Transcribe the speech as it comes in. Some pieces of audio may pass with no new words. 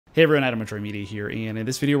Hey everyone, Adam with Media here, and in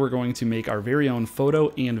this video we're going to make our very own photo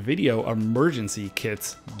and video emergency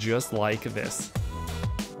kits just like this.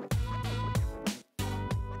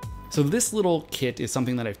 So this little kit is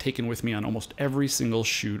something that I've taken with me on almost every single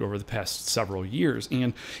shoot over the past several years,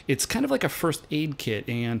 and it's kind of like a first aid kit,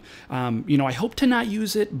 and I hope to not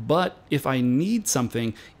use it, but if I need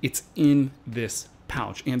something, it's in this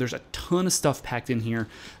pouch, and there's a ton of stuff packed in here.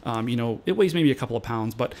 It weighs maybe a couple of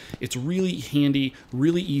pounds, but it's really handy,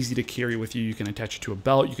 really easy to carry with you. You can attach it to a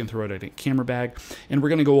belt, you can throw it in a camera bag, and we're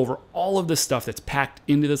gonna go over all of the stuff that's packed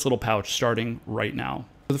into this little pouch starting right now.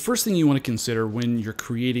 The first thing you want to consider when you're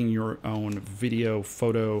creating your own video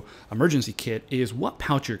photo emergency kit is what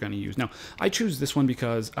pouch you're going to use. Now, I choose this one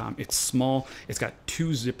because it's small. It's got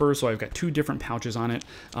two zippers, so I've got two different pouches on it.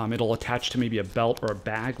 It'll attach to maybe a belt or a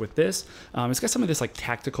bag with this. It's got some of this like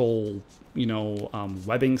tactical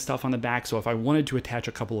webbing stuff on the back, so if I wanted to attach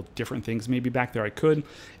a couple of different things maybe back there I could.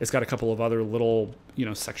 It's got a couple of other little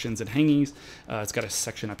sections and hangings. It's got a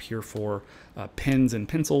section up here for pens and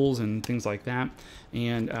pencils and things like that,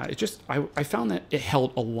 and I found that it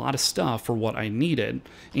held a lot of stuff for what I needed,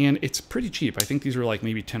 and it's pretty cheap. I think these are like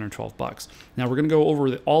maybe 10 or 12 bucks. Now we're gonna go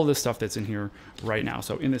over all this stuff that's in here right now.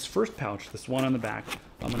 So in this first pouch, this one on the back,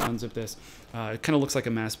 I'm gonna unzip this. It kind of looks like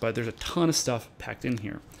a mess, but there's a ton of stuff packed in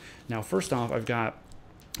here. Now, first off, I've got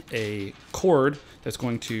a cord that's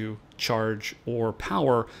going to charge or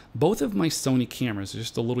power both of my Sony cameras. It's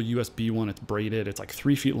just a little USB one. It's braided. It's like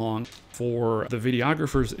 3 feet long. For the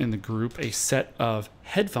videographers in the group, a set of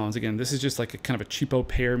headphones. Again, this is just like a kind of a cheapo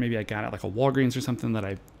pair. Maybe I got it like a Walgreens or something that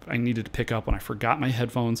I needed to pick up when I forgot my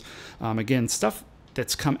headphones. Again, stuff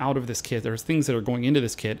that's come out of this kit. There's things that are going into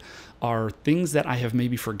this kit are things that I have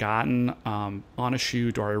maybe forgotten on a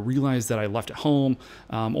shoot, or I realized that I left at home,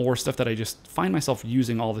 or stuff that I just find myself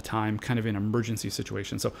using all the time, kind of in emergency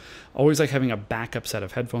situations. So always like having a backup set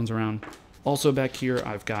of headphones around. Also back here,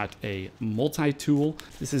 I've got a multi-tool.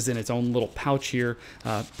 This is in its own little pouch here.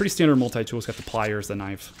 Pretty standard multi-tool. It's got the pliers, the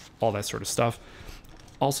knife, all that sort of stuff.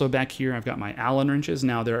 Also back here, I've got my Allen wrenches.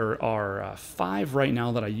 Now there are 5 right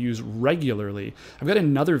now that I use regularly. I've got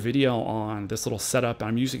another video on this little setup, and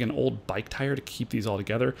I'm using an old bike tire to keep these all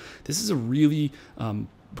together. This is a really kind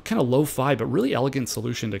of lo-fi, but really elegant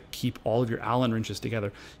solution to keep all of your Allen wrenches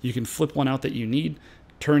together. You can flip one out that you need,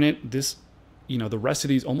 turn it. The rest of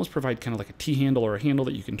these almost provide kind of like a T-handle or a handle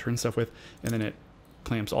that you can turn stuff with, and then it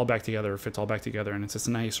clamps all back together, fits all back together, and it's this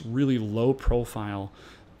nice, really low profile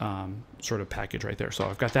sort of package right there. So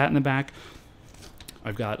I've got that in the back.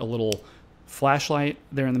 I've got a little flashlight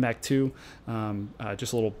there in the back too,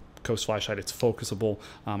 just a little Coast flashlight. It's focusable.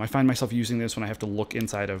 I find myself using this when I have to look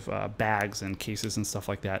inside of bags and cases and stuff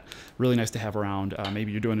like that. Really nice to have around.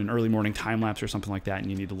 Maybe you're doing an early morning time lapse or something like that, and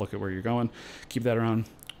you need to look at where you're going. Keep that around.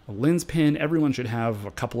 A lens pin. Everyone should have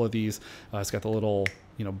a couple of these. It's got the little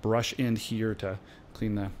brush end here to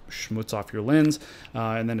clean the schmutz off your lens,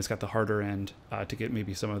 and then it's got the harder end to get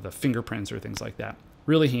maybe some of the fingerprints or things like that.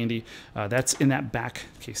 Really handy. That's in that back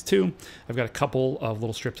case too. I've got a couple of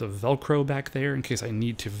little strips of Velcro back there in case I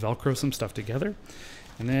need to Velcro some stuff together.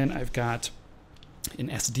 And then I've got an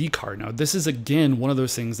SD card. Now this is again one of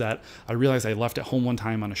those things that I realized I left at home one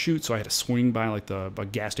time on a shoot, so I had to swing by like a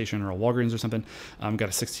gas station or a Walgreens or something. Got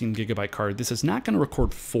a 16 gigabyte card. This is not going to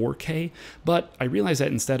record 4K, but I realized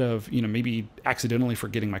that instead of maybe accidentally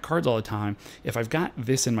forgetting my cards all the time, if I've got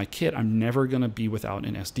this in my kit, I'm never going to be without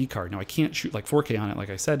an SD card. Now I can't shoot like 4K on it,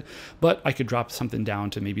 like I said, but I could drop something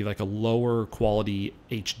down to maybe like a lower quality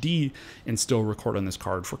HD and still record on this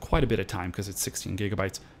card for quite a bit of time because it's 16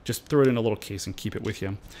 gigabytes. Just throw it in a little case and keep it with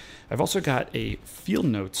you. I've also got a field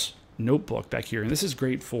notes notebook back here, and this is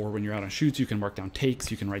great for when you're out on shoots. You can mark down takes,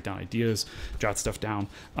 you can write down ideas, jot stuff down.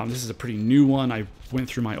 This is a pretty new one. I went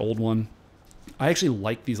through my old one. I actually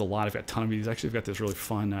like these a lot. I've got a ton of these. Actually, I've got this really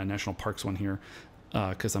fun national parks one here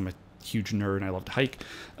because I'm a huge nerd and I love to hike.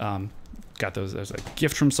 Got those as a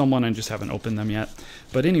gift from someone and just haven't opened them yet.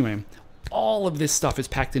 But anyway, all of this stuff is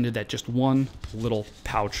packed into that just one little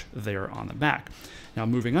pouch there on the back. Now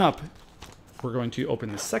moving up, we're going to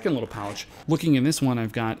open the second little pouch. Looking in this one,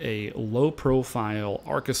 I've got a low profile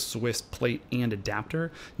Arca Swiss plate and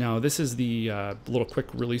adapter. Now this is the little quick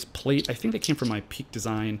release plate. I think that came from my Peak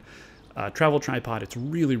Design travel tripod. It's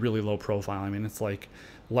really, really low profile. I mean, it's like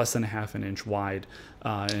less than ½ an inch wide,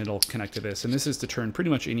 and it'll connect to this. And this is to turn pretty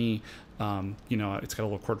much any, it's got a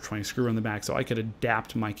little 1/4-20 screw in the back, so I could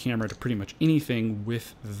adapt my camera to pretty much anything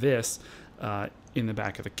with this in the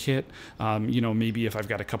back of the kit. Maybe if I've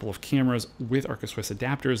got a couple of cameras with Arca Swiss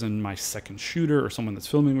adapters and my second shooter or someone that's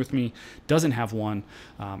filming with me doesn't have one,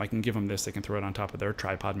 I can give them this. They can throw it on top of their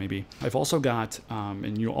tripod maybe. I've also got,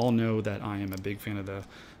 and you all know that I am a big fan of the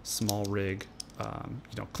small rig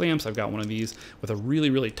clamps. I've got one of these with a really,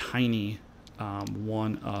 really tiny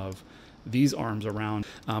one of these arms around.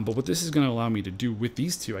 But what this is going to allow me to do with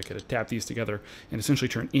these two, I could adapt these together and essentially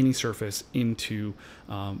turn any surface into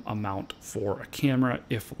a mount for a camera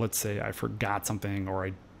if, let's say, I forgot something,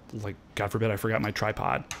 or God forbid, I forgot my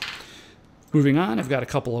tripod. Moving on, I've got a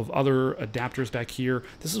couple of other adapters back here.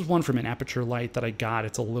 This is one from an aperture light that I got.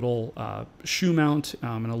 It's a little shoe mount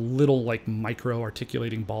and a little micro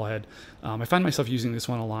articulating ball head. I find myself using this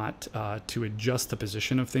one a lot to adjust the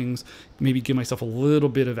position of things, maybe give myself a little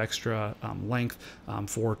bit of extra length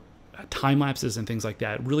for time lapses and things like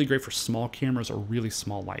that. Really great for small cameras or really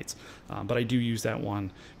small lights, but I do use that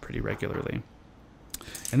one pretty regularly.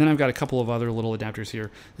 And then I've got a couple of other little adapters here.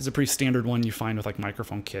 This is a pretty standard one you find with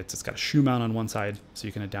microphone kits. It's got a shoe mount on one side, so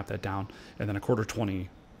you can adapt that down, and then a 1/4-20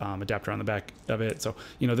 adapter on the back of it. So,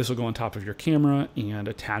 this will go on top of your camera and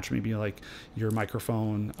attach maybe your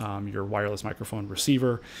microphone, your wireless microphone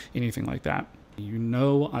receiver, anything like that.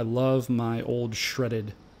 I love my old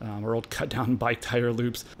shredded or old cut down bike tire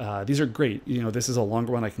loops. These are great. This is a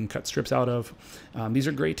longer one I can cut strips out of. These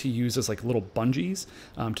are great to use as little bungees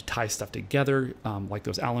to tie stuff together, like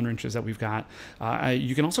those Allen wrenches that we've got.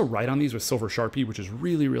 You can also write on these with silver Sharpie, which is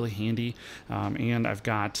really, really handy. And I've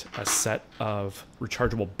got a set of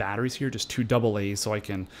rechargeable batteries here, just 2 AA's, so I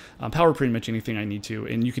can power pretty much anything I need to.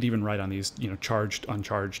 And you could even write on these, charged,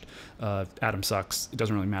 uncharged, atom sucks. It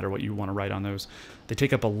doesn't really matter what you want to write on those. They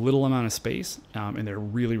take up a little amount of space, and they're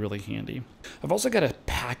really, really handy. I've also got a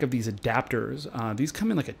pack of these adapters. These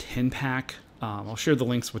come in a 10-pack. I'll share the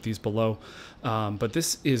links with these below. But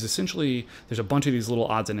this is essentially, there's a bunch of these little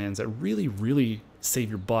odds and ends that really, really save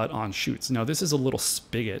your butt on shoots. Now, this is a little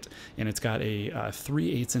spigot, and it's got a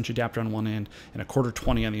 3/8" adapter on one end and a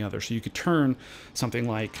 1/4-20 on the other. So you could turn something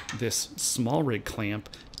like this small rig clamp,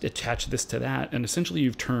 attach this to that, and essentially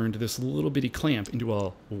you've turned this little bitty clamp into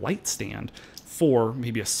a light stand for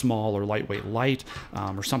maybe a small or lightweight light,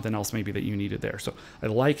 or something else maybe that you needed there. So I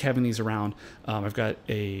like having these around. I've got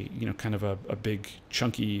a kind of a big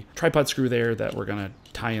chunky tripod screw there that we're gonna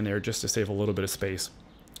tie in there just to save a little bit of space.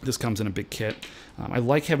 This comes in a big kit. I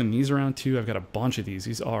like having these around too. I've got a bunch of these.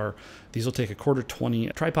 These will take a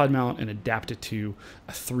 1/4-20 tripod mount and adapt it to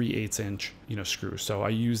a 3/8" screw. So I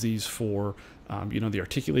use these for the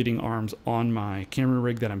articulating arms on my camera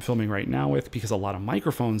rig that I'm filming right now with, because a lot of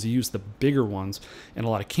microphones use the bigger ones and a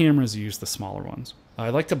lot of cameras use the smaller ones. I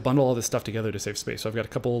like to bundle all this stuff together to save space. So I've got a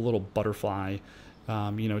couple of little butterfly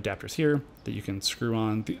adapters here that you can screw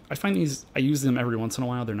on. I find these, I use them every once in a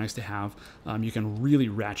while. They're nice to have. You can really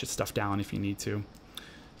ratchet stuff down if you need to.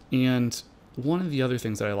 And one of the other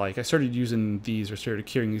things that I like, I started using these, or started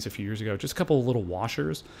carrying these a few years ago, just a couple of little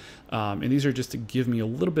washers. And these are just to give me a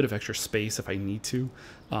little bit of extra space if I need to,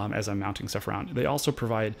 as I'm mounting stuff around. They also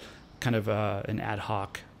provide kind of an ad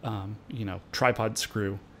hoc, tripod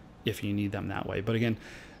screw if you need them that way. But again,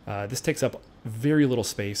 this takes up very little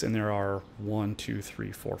space, and there are 1, 2,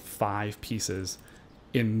 3, 4, 5 pieces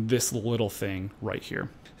in this little thing right here.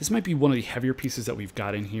 This might be one of the heavier pieces that we've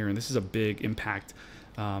got in here, and this is a big impact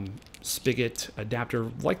spigot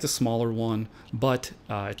adapter, like the smaller one, but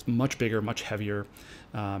it's much bigger, much heavier,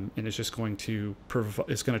 and it's just going to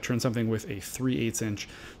turn something with a 3/8"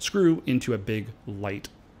 screw into a big light,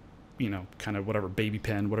 kind of whatever, baby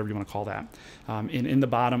pen, whatever you want to call that. And in the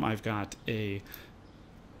bottom, I've got a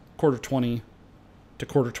 1/4-20 to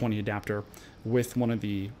 1/4-20 adapter with one of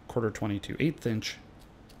the 1/4-20 to 1/8"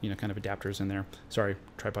 kind of adapters in there. Sorry,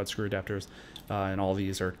 tripod screw adapters. And all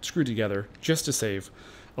these are screwed together just to save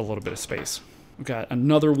a little bit of space. We've got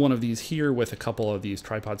another one of these here with a couple of these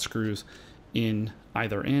tripod screws in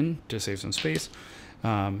either end to save some space.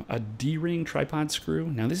 A D-ring tripod screw.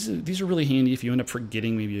 Now these are really handy if you end up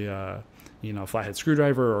forgetting maybe a flathead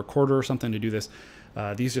screwdriver or a quarter or something to do this.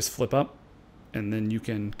 These just flip up, and then you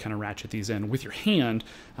can kind of ratchet these in with your hand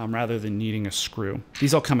rather than needing a screw.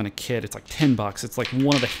 These all come in a kit. It's like $10. It's like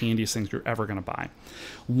one of the handiest things you're ever going to buy.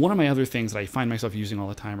 One of my other things that I find myself using all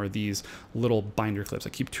the time are these little binder clips. I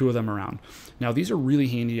keep 2 of them around. Now, these are really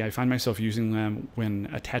handy. I find myself using them when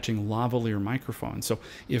attaching lavalier microphones. So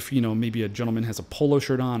if, maybe a gentleman has a polo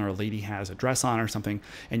shirt on, or a lady has a dress on or something,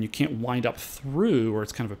 and you can't wind up through, or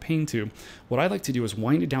it's kind of a pain to, what I like to do is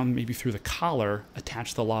wind it down maybe through the collar,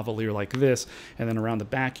 attach the lavalier like this, and then around the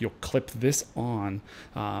back, you'll clip this on,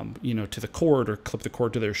 to the cord, or clip the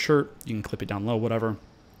cord to their shirt. You can clip it down low, whatever.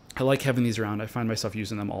 I like having these around. I find myself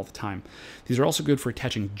using them all the time. These are also good for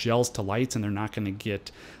attaching gels to lights, and they're not going to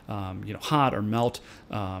get hot or melt.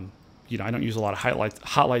 I don't use a lot of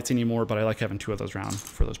hot lights anymore, but I like having 2 of those around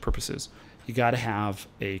for those purposes. You got to have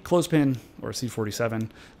a clothespin or a C47.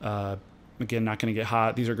 Again, not going to get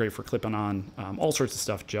hot. These are great for clipping on all sorts of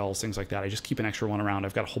stuff, gels, things like that. I just keep an extra one around.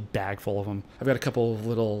 I've got a whole bag full of them. I've got a couple of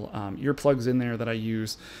little earplugs in there that I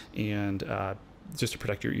use, and just to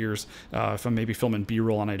protect your ears if I'm maybe filming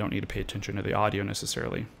B-roll and I don't need to pay attention to the audio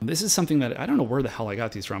necessarily. This is something that I don't know where the hell I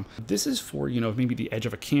got these from. This is for, maybe the edge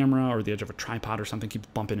of a camera or the edge of a tripod or something keeps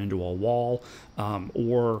bumping into a wall,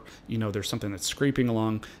 or, there's something that's scraping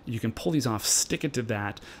along. You can pull these off, stick it to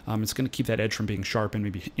that. It's going to keep that edge from being sharp and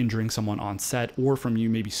maybe injuring someone on set, or from you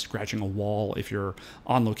maybe scratching a wall if you're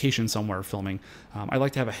on location somewhere filming. I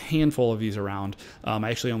like to have a handful of these around. I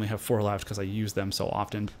actually only have 4 left because I use them so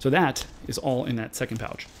often. So that is all in that second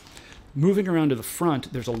pouch. Moving around to the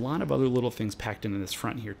front, there's a lot of other little things packed into this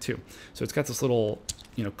front here too. So it's got this little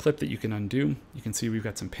clip that you can undo. You can see we've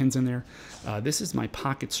got some pins in there. This is my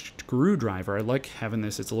pocket screwdriver. I like having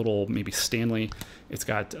this. It's a little maybe Stanley. It's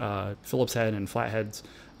got Phillips head and flat heads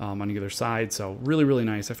on either side. So really, really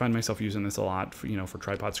nice. I find myself using this a lot for, for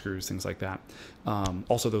tripod screws, things like that.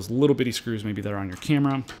 Also those little bitty screws maybe that are on your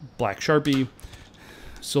camera. Black Sharpie.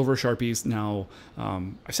 Silver Sharpies. Now,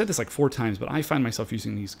 I've said this like 4 times, but I find myself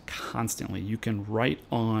using these constantly. You can write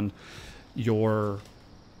on your,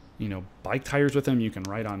 bike tires with them. You can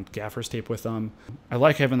write on gaffer's tape with them. I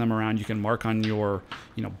like having them around. You can mark on your,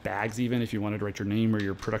 bags even if you wanted to write your name or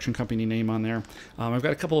your production company name on there. I've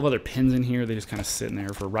got a couple of other pens in here. They just kind of sit in there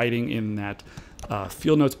for writing in that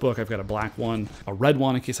field notes book. I've got a black one, a red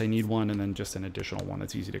one in case I need one, and then just an additional one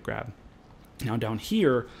that's easy to grab. Now down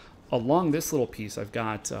here, along this little piece, I've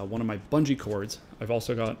got one of my bungee cords. I've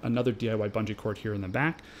also got another DIY bungee cord here in the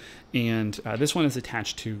back. And this one is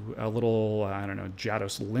attached to a little,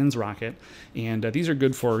 Jados lens rocket. And these are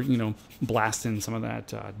good for, blasting some of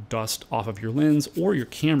that dust off of your lens or your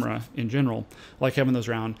camera in general. I like having those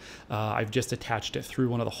around. I've just attached it through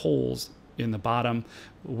one of the holes in the bottom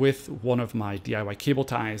with one of my DIY cable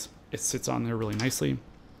ties. It sits on there really nicely.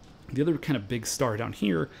 The other kind of big star down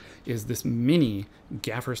here is this mini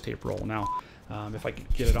gaffer's tape roll. Now, if I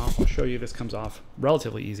could get it off, I'll show you. This comes off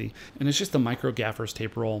relatively easy. And it's just a micro gaffer's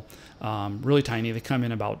tape roll, really tiny. They come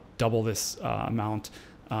in about double this amount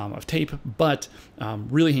of tape, but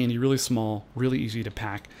really handy, really small, really easy to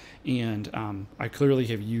pack. And I clearly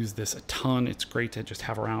have used this a ton. It's great to just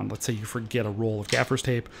have around. Let's say you forget a roll of gaffer's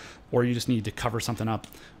tape, or you just need to cover something up.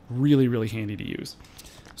 Really, really handy to use.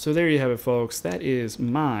 So there you have it, folks. That is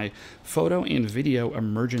my photo and video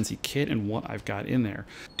emergency kit and what I've got in there.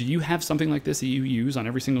 Do you have something like this that you use on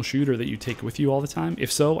every single shoot or that you take with you all the time?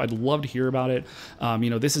 If so, I'd love to hear about it.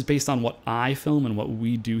 This is based on what I film and what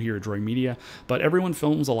we do here at Droid Media, but everyone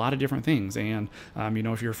films a lot of different things. And,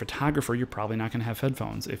 if you're a photographer, you're probably not going to have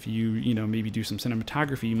headphones. If you, maybe do some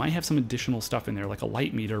cinematography, you might have some additional stuff in there, like a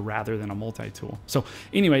light meter rather than a multi-tool. So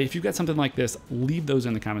anyway, if you've got something like this, leave those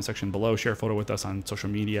in the comment section below. Share a photo with us on social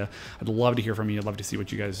media. I'd love to hear from you. I'd love to see what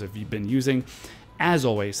you guys have been using. As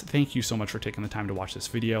always, thank you so much for taking the time to watch this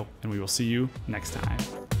video, and we will see you next time.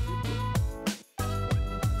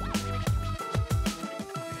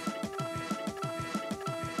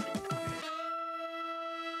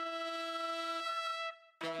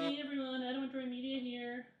 Hey everyone, Adam with Droid Media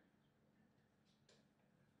here.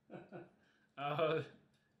 Oh,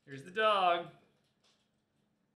 here's the dog.